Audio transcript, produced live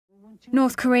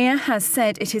North Korea has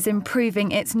said it is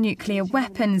improving its nuclear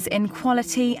weapons in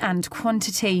quality and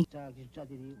quantity.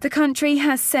 The country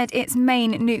has said its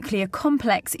main nuclear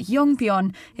complex,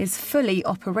 Yongbyon, is fully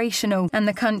operational, and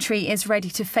the country is ready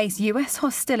to face US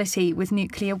hostility with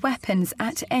nuclear weapons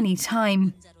at any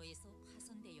time.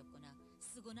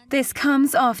 This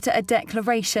comes after a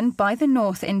declaration by the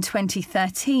North in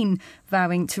 2013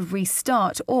 vowing to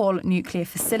restart all nuclear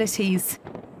facilities.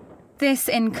 This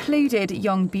included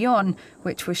Yongbyon,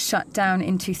 which was shut down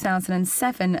in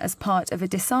 2007 as part of a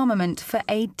disarmament for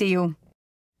aid deal.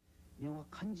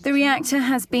 The reactor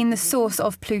has been the source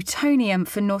of plutonium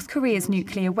for North Korea's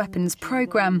nuclear weapons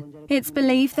program. It's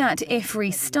believed that if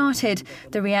restarted,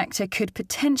 the reactor could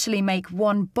potentially make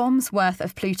 1 bomb's worth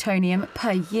of plutonium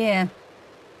per year.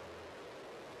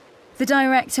 The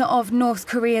director of North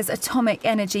Korea's Atomic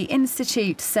Energy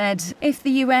Institute said, if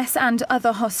the US and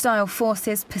other hostile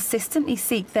forces persistently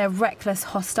seek their reckless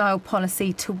hostile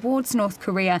policy towards North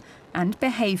Korea and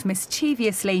behave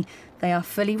mischievously, they are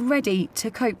fully ready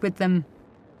to cope with them.